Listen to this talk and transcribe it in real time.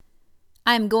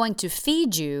I am going to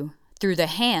feed you through the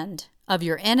hand of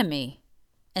your enemy.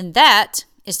 And that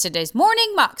is today's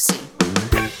Morning Moxie.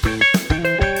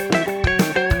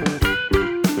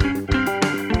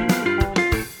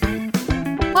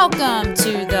 Welcome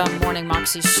to the Morning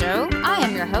Moxie Show. I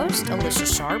am your host, Alicia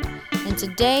Sharp, and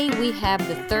today we have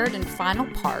the third and final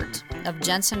part of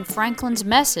Jentezen Franklin's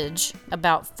message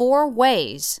about 4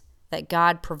 ways that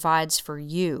God provides for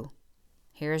you.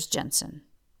 Here's Jentezen.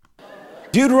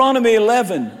 Deuteronomy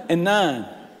 11:9,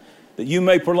 that you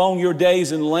may prolong your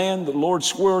days in the land the Lord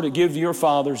swore to give to your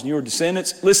fathers and your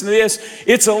descendants. Listen to this.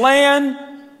 It's a land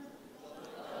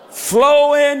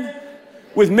flowing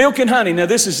with milk and honey. Now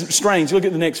this is strange. Look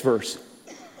at the next verse.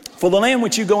 For the land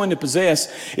which you go in to possess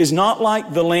is not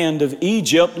like the land of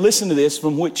Egypt. Listen to this,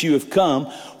 from which you have come,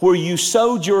 where you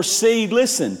sowed your seed,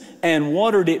 listen, and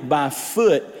watered it by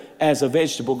foot as a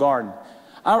vegetable garden.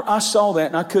 I saw that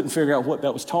and I couldn't figure out what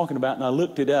that was talking about, and I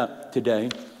looked it up today,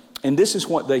 and this is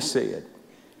what they said.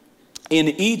 In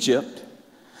Egypt,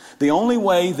 the only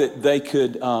way that they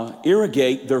could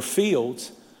irrigate their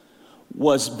fields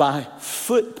was by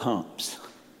foot pumps.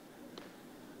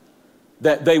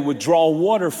 That they would draw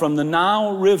water from the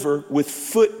Nile River with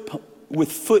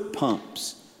foot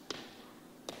pumps.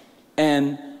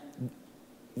 And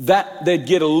that they'd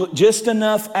get just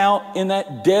enough out in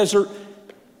that desert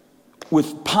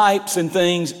with pipes and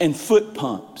things and foot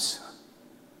pumps.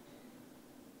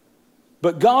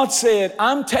 But God said,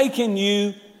 I'm taking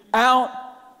you out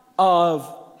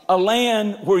of a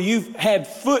land where you've had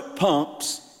foot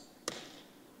pumps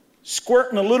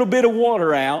squirting a little bit of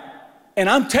water out, and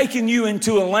I'm taking you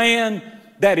into a land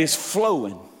that is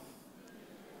flowing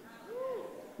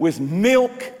with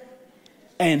milk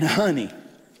and honey.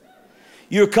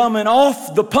 You're coming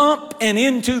off the pump and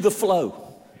into the flow.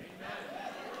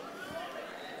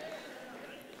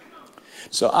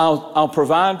 So I'll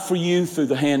provide for you through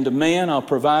the hand of man. I'll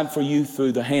provide for you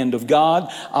through the hand of God.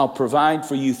 I'll provide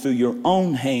for you through your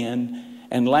own hand.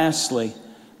 And lastly,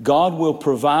 God will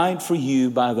provide for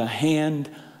you by the hand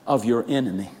of your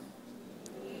enemy.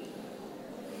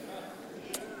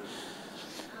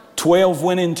 12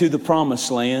 went into the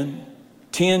promised land.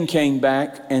 10 came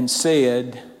back and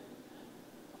said,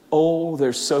 oh,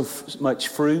 there's so much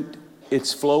fruit.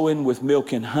 It's flowing with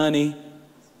milk and honey.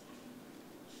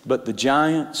 But the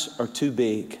giants are too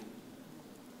big.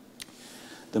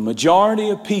 The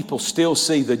majority of people still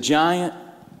see the giant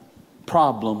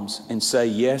problems and say,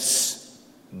 yes,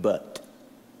 but.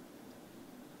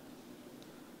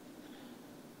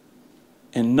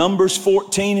 In Numbers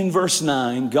 14 and verse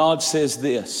 9, God says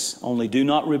this, only do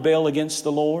not rebel against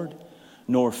the Lord,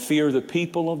 nor fear the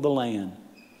people of the land.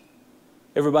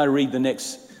 Everybody read the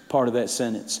next part of that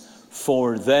sentence.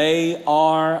 For they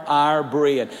are our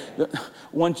bread.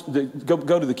 Go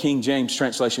to the King James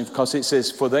translation, because it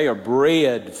says, for they are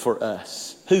bread for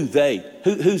us. Who they?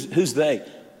 Who's they?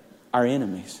 Our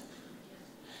enemies.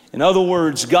 In other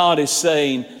words, God is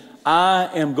saying, I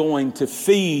am going to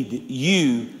feed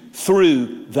you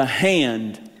through the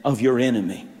hand of your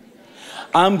enemy.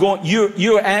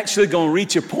 You're actually going to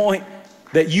reach a point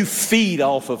that you feed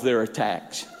off of their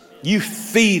attacks. You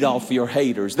feed off your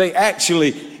haters. They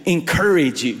actually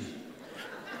encourage you.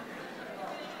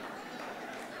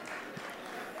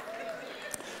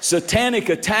 Satanic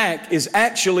attack is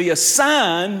actually a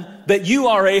sign that you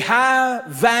are a high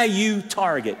value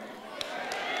target.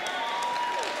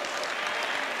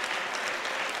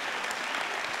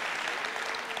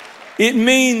 It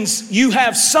means you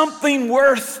have something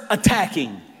worth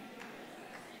attacking.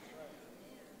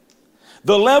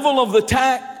 The level of the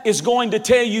attack is going to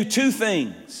tell you 2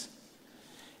 things.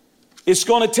 It's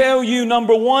going to tell you,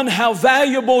 number 1, how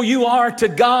valuable you are to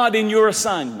God in your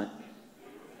assignment.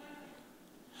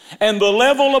 And the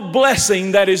level of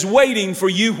blessing that is waiting for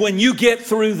you when you get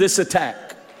through this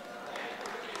attack.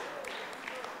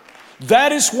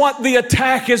 That is what the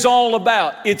attack is all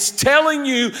about. It's telling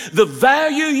you the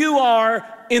value you are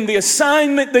in the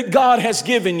assignment that God has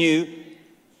given you.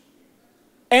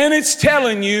 And it's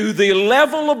telling you the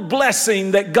level of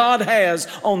blessing that God has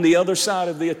on the other side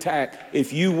of the attack.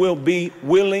 If you will be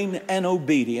willing and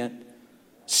obedient,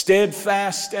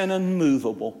 steadfast and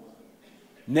unmovable,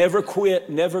 never quit,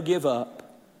 never give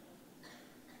up,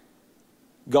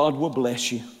 God will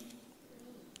bless you.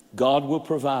 God will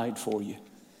provide for you.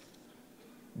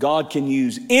 God can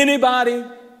use anybody,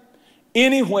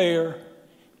 anywhere,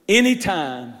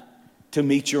 anytime to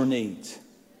meet your needs.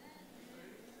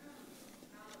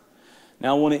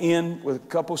 Now I want to end with a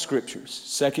couple of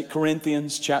scriptures. 2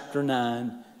 Corinthians chapter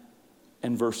 9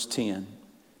 and verse 10.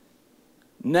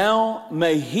 Now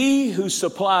may he who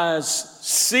supplies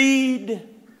seed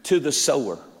to the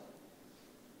sower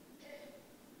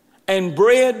and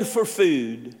bread for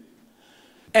food.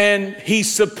 And he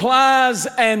supplies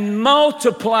and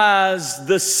multiplies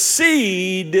the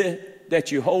seed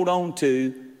that you hold on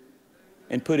to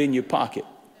and put in your pocket.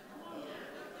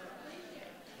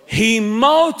 He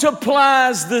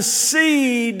multiplies the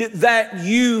seed that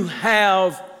you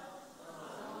have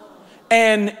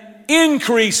and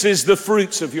increases the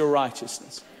fruits of your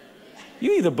righteousness.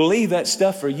 You either believe that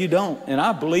stuff or you don't. And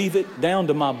I believe it down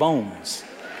to my bones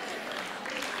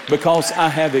because I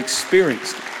have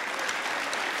experienced it.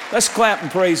 Let's clap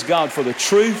and praise God for the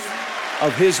truth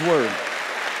of His Word.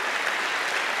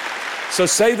 So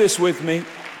say this with me.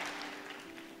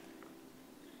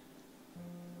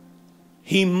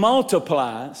 He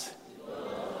multiplies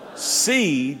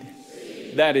seed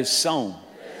that is sown.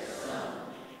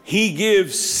 He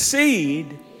gives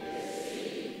seed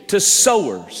to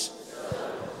sowers.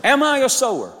 Am I a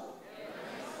sower?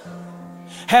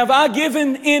 Have I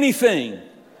given anything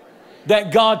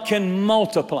that God can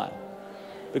multiply?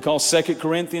 Because 2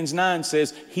 Corinthians 9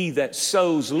 says, he that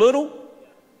sows little,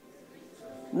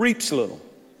 reaps little.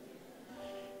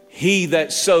 He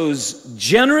that sows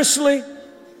generously,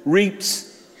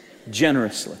 reaps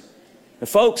generously. Now,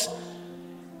 folks,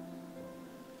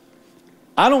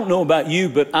 I don't know about you,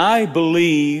 but I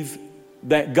believe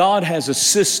that God has a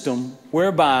system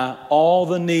whereby all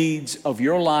the needs of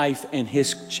your life and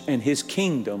His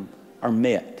kingdom are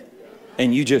met.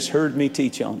 And you just heard me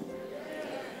teach on it.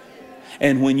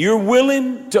 And when you're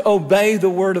willing to obey the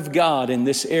Word of God in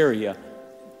this area,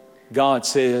 God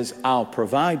says, I'll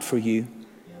provide for you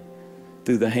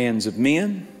through the hands of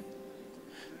men,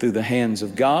 through the hands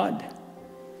of God,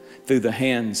 through the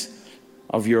hands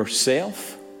of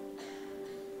yourself,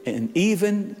 and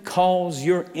even cause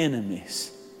your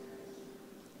enemies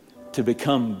to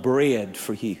become bread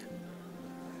for you.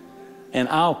 And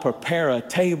I'll prepare a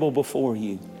table before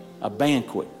you, a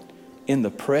banquet in the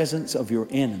presence of your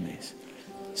enemies.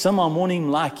 Some of them won't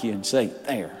even like you and say,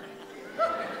 there.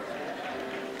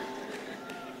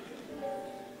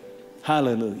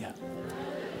 Hallelujah.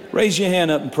 Raise your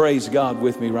hand up and praise God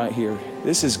with me right here.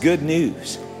 This is good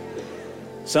news.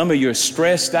 Some of you are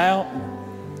stressed out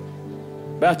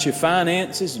about your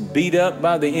finances and beat up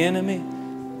by the enemy.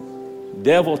 The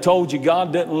devil told you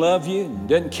God doesn't love you and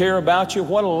doesn't care about you.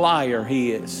 What a liar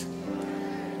he is.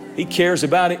 He cares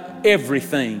about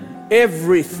everything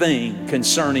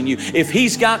concerning you. If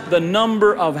He's got the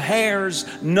number of hairs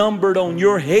numbered on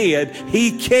your head,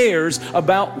 He cares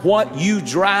about what you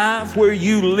drive, where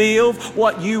you live,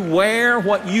 what you wear,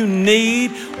 what you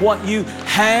need, what you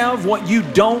have, what you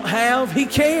don't have. He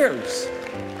cares.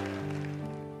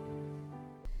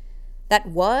 That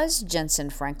was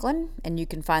Jentezen Franklin, and you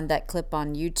can find that clip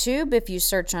on YouTube if you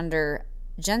search under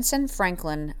Jentezen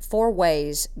Franklin, 4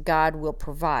 Ways God Will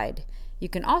Provide. You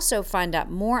can also find out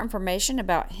more information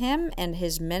about him and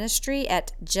his ministry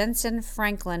at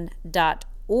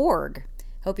jentezenfranklin.org.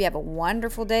 Hope you have a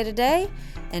wonderful day today,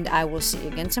 and I will see you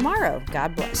again tomorrow.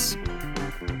 God bless.